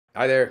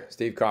Hi there,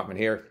 Steve Kaufman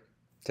here.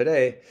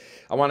 Today,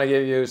 I want to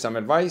give you some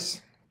advice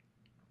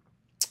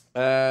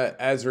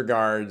as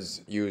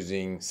regards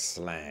using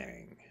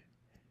slang.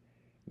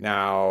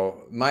 Now,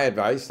 my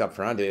advice up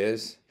front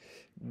is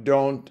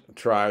don't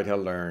try to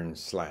learn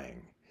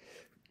slang,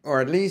 or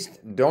at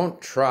least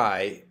don't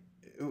try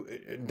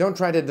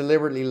to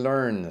deliberately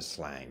learn the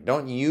slang.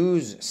 Don't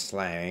use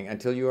slang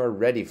until you are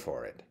ready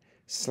for it.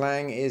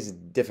 Slang is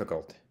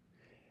difficult.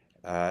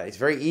 It's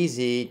very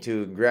easy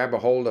to grab a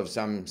hold of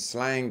some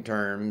slang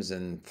terms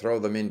and throw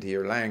them into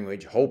your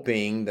language,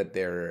 hoping that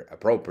they're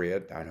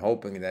appropriate and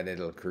hoping that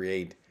it'll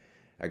create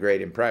a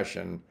great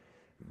impression.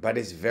 But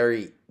it's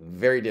very,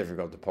 very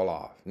difficult to pull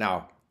off.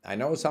 Now, I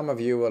know some of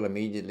you will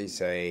immediately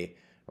say,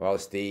 well,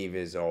 Steve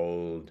is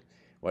old.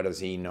 What does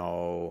he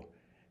know?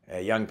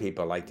 Young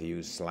people like to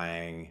use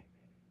slang.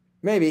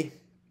 Maybe,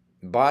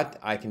 but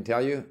I can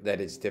tell you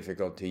that it's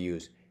difficult to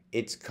use.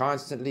 It's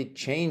constantly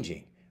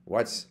changing.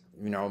 What's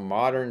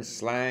modern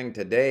slang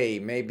today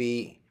may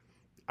be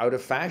out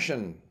of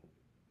fashion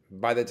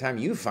by the time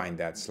you find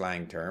that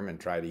slang term and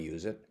try to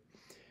use it.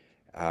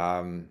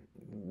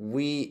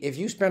 If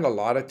you spend a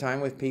lot of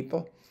time with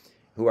people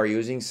who are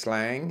using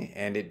slang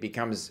and it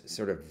becomes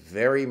sort of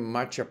very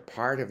much a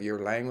part of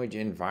your language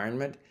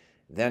environment,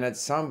 then at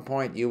some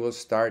point you will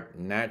start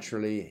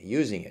naturally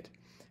using it.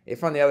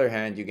 If, on the other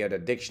hand, you get a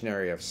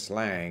dictionary of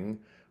slang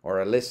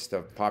or a list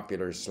of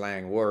popular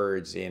slang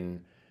words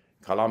in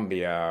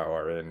Colombia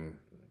or in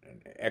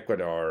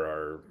Ecuador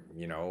or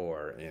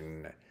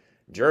in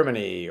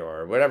Germany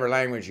or whatever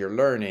language you're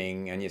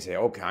learning, and you say,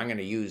 okay, I'm going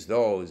to use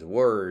those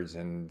words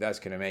and that's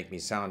going to make me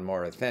sound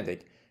more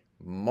authentic,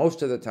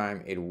 most of the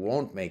time it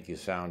won't make you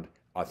sound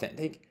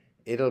authentic.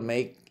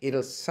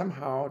 It'll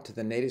somehow to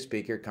the native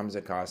speaker comes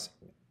across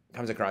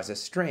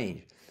as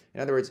strange.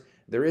 In other words,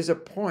 there is a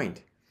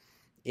point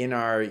in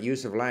our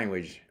use of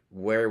language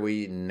where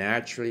we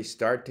naturally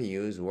start to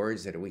use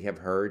words that we have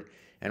heard,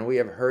 and we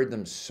have heard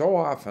them so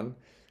often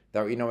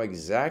that we know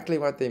exactly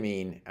what they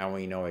mean and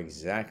we know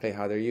exactly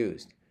how they're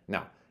used.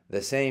 Now,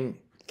 the same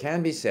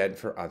can be said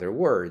for other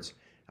words.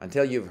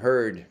 Until you've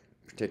heard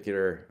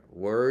particular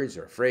words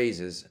or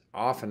phrases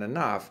often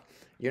enough,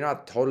 you're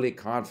not totally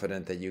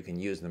confident that you can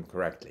use them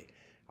correctly.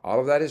 All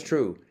of that is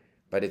true,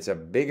 but it's a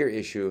bigger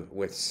issue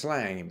with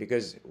slang,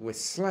 because with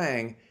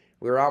slang,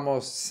 we're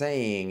almost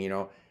saying,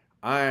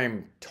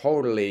 I'm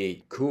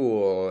totally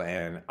cool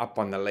and up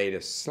on the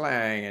latest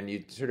slang, and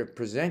you sort of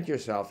present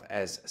yourself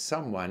as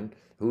someone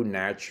who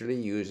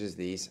naturally uses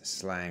these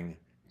slang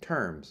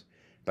terms.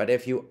 But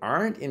if you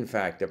aren't, in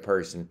fact, a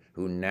person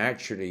who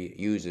naturally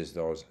uses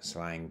those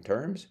slang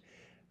terms,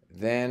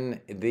 then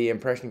the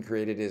impression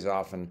created is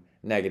often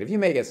negative. You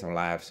may get some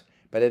laughs,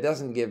 but it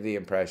doesn't give the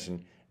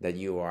impression that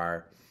you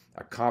are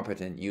a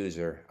competent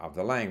user of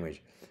the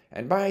language.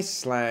 And by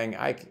slang,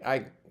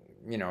 I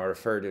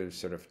refer to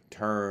sort of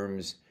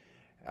terms,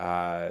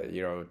 hey,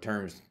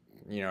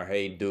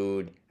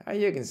 dude.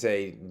 You can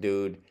say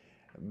dude,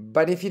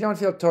 but if you don't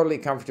feel totally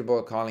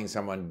comfortable calling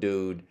someone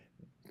dude,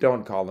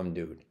 don't call them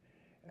dude.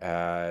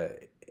 Uh,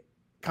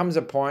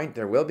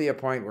 there will be a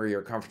point where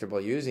you're comfortable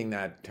using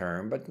that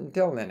term, but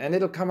until then, and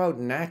it'll come out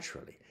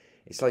naturally.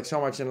 It's like so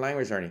much in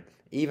language learning.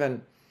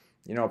 Even,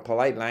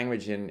 polite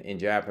language in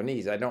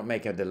Japanese, I don't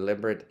make a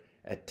deliberate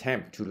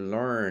attempt to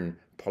learn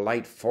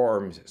polite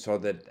forms so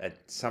that at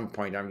some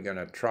point I'm going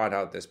to trot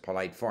out this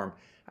polite form.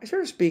 I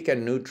sort of speak a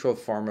neutral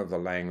form of the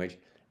language,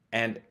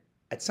 and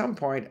at some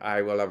point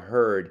I will have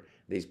heard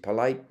these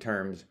polite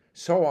terms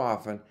so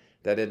often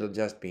that it'll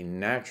just be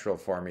natural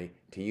for me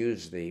to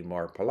use the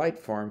more polite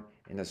form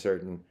in a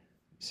certain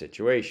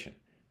situation.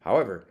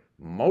 However,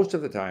 most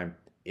of the time,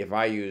 if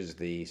I use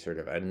the sort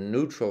of a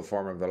neutral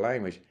form of the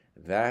language,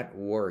 that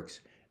works.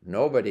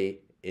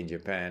 Nobody in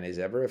Japan is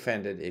ever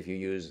offended if you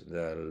use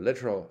the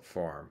literal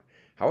form.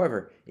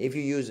 However, if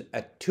you use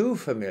a too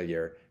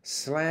familiar,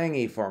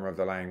 slangy form of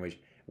the language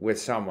with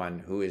someone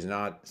who is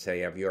not,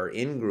 say, of your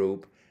in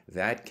group,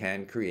 that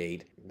can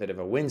create a bit of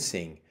a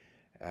wincing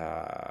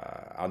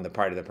on the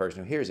part of the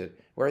person who hears it.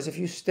 Whereas if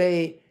you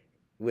stay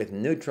with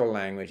neutral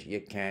language, you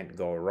can't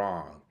go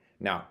wrong.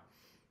 Now,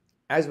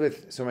 as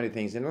with so many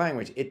things in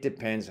language, it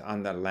depends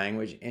on the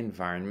language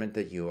environment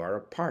that you are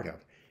a part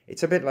of.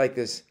 It's a bit like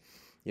this,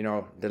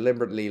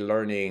 deliberately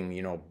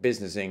learning,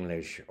 business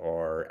English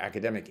or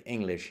academic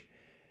English.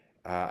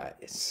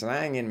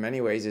 Slang in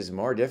many ways is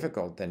more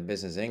difficult than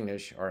business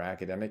English or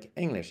academic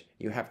English.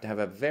 You have to have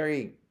a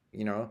very,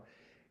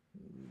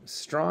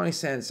 strong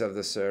sense of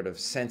the sort of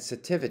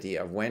sensitivity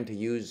of when to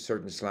use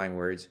certain slang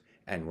words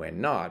and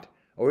when not,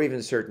 or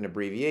even certain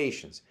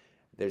abbreviations.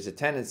 There's a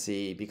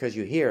tendency, because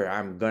you hear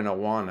I'm gonna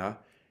wanna,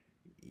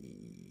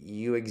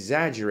 you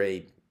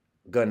exaggerate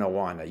gonna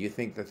wanna. You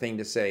think the thing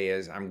to say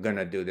is I'm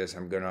gonna do this,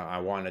 I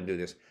wanna do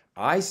this.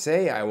 I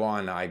say I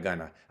wanna, I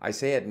gonna. I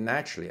say it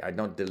naturally. I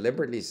don't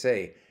deliberately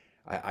say,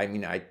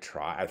 I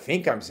try, I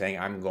think I'm saying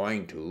I'm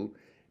going to,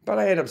 but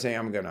I end up saying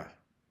I'm gonna,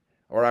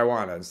 or I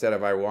wanna instead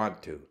of I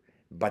want to.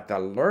 But the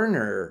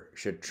learner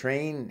should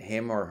train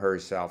him or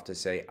herself to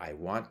say, I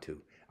want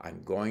to.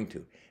 I'm going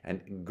to.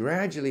 And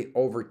gradually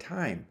over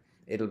time,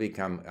 it'll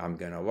become I'm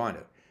going to want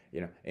to.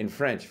 You know, in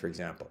French, for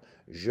example,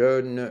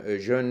 je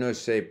ne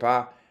sais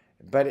pas.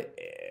 But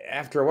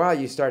after a while,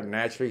 you start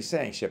naturally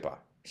saying je sais pas,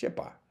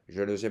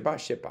 je ne sais pas,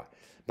 je sais pas.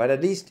 But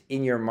at least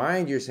in your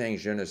mind, you're saying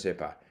je ne sais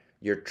pas.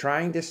 You're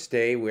trying to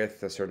stay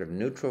with the sort of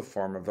neutral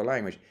form of the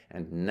language,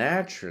 and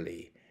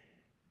naturally,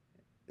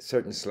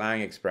 certain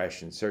slang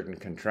expressions, certain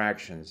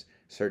contractions,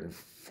 certain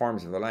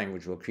forms of the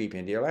language will creep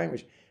into your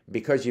language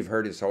because you've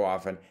heard it so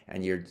often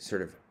and you're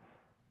sort of,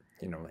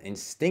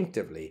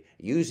 instinctively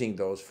using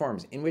those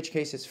forms, in which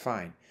case it's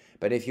fine.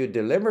 But if you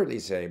deliberately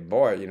say,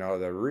 boy,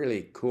 the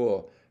really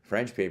cool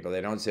French people,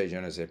 they don't say je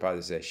ne sais pas,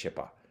 they say je sais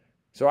pas.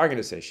 So I'm going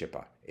to say je sais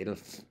pas.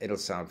 It'll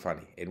sound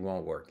funny. It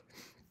won't work.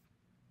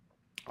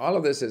 All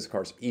of this is, of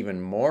course,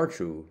 even more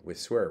true with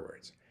swear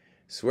words.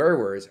 Swear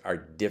words are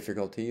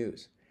difficult to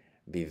use.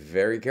 Be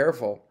very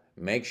careful.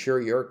 Make sure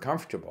you're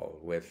comfortable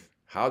with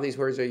how these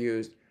words are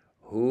used,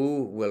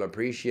 who will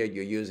appreciate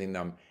you using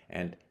them,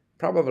 and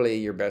probably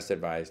your best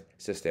advice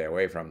is to stay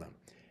away from them.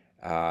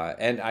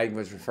 And I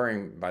was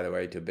referring, by the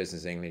way, to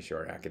business English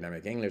or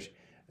academic English.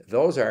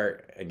 Those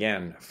are,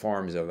 again,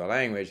 forms of the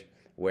language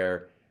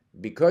where,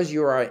 because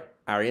you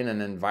are in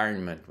an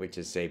environment which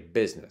is, say,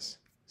 business,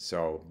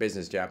 so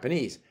business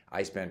Japanese,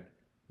 I spent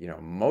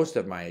most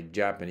of my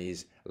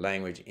Japanese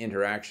language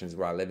interactions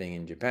while living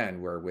in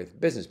Japan were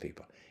with business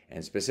people,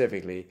 and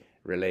specifically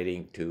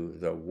relating to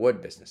the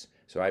wood business.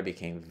 So I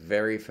became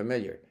very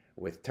familiar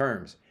with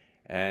terms.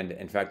 And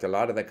in fact, a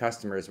lot of the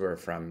customers were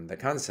from the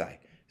Kansai.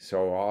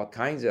 So all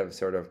kinds of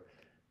sort of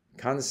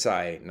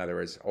Kansai, in other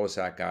words,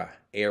 Osaka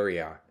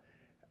area,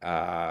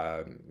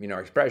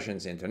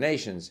 expressions,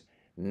 intonations,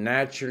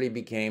 naturally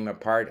became a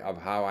part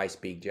of how I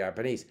speak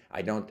Japanese.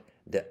 I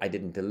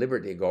didn't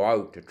deliberately go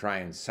out to try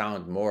and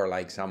sound more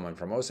like someone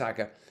from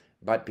Osaka,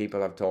 but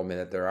people have told me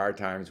that there are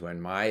times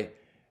when my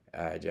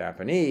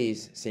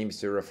Japanese seems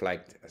to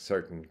reflect a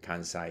certain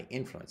Kansai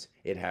influence.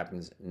 It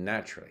happens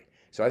naturally.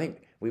 So I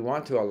think we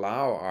want to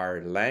allow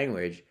our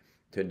language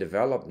to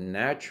develop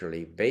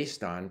naturally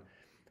based on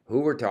who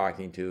we're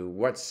talking to,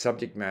 what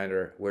subject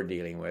matter we're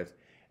dealing with,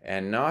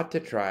 and not to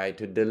try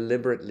to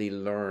deliberately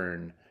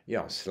learn,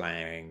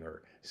 slang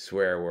or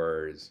swear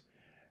words.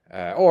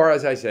 Or,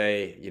 as I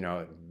say,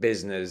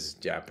 business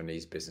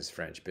Japanese, business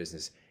French,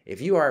 business.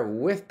 If you are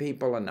with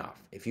people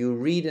enough, if you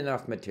read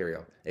enough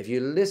material, if you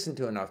listen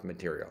to enough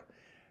material,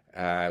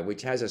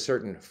 which has a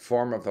certain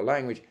form of the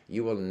language,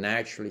 you will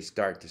naturally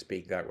start to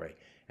speak that way.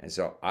 And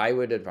so I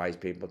would advise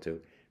people to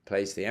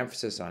place the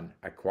emphasis on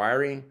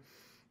acquiring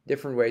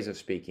different ways of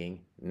speaking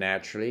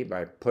naturally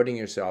by putting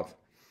yourself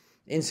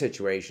in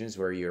situations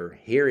where you're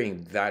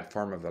hearing that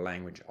form of the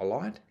language a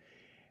lot,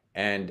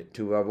 and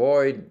to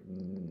avoid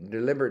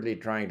deliberately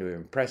trying to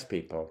impress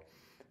people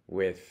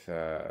with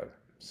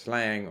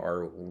slang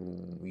or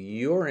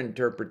your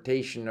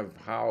interpretation of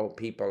how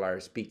people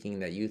are speaking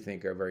that you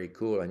think are very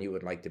cool and you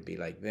would like to be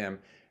like them.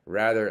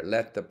 Rather,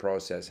 let the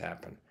process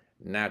happen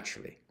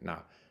naturally.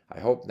 Now, I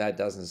hope that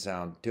doesn't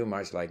sound too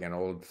much like an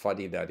old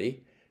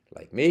fuddy-duddy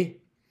like me.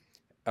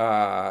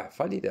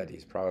 Fuddy-duddy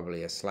is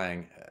probably a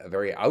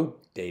very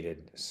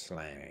outdated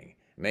slang.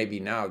 Maybe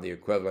now the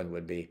equivalent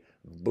would be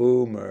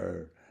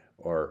boomer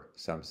or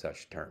some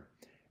such term.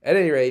 At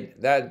any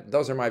rate,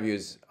 those are my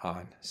views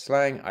on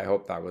slang. I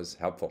hope that was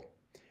helpful.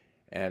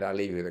 And I'll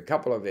leave you with a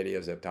couple of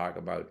videos that talk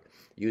about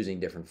using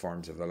different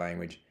forms of the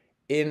language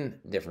in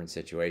different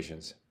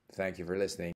situations. Thank you for listening.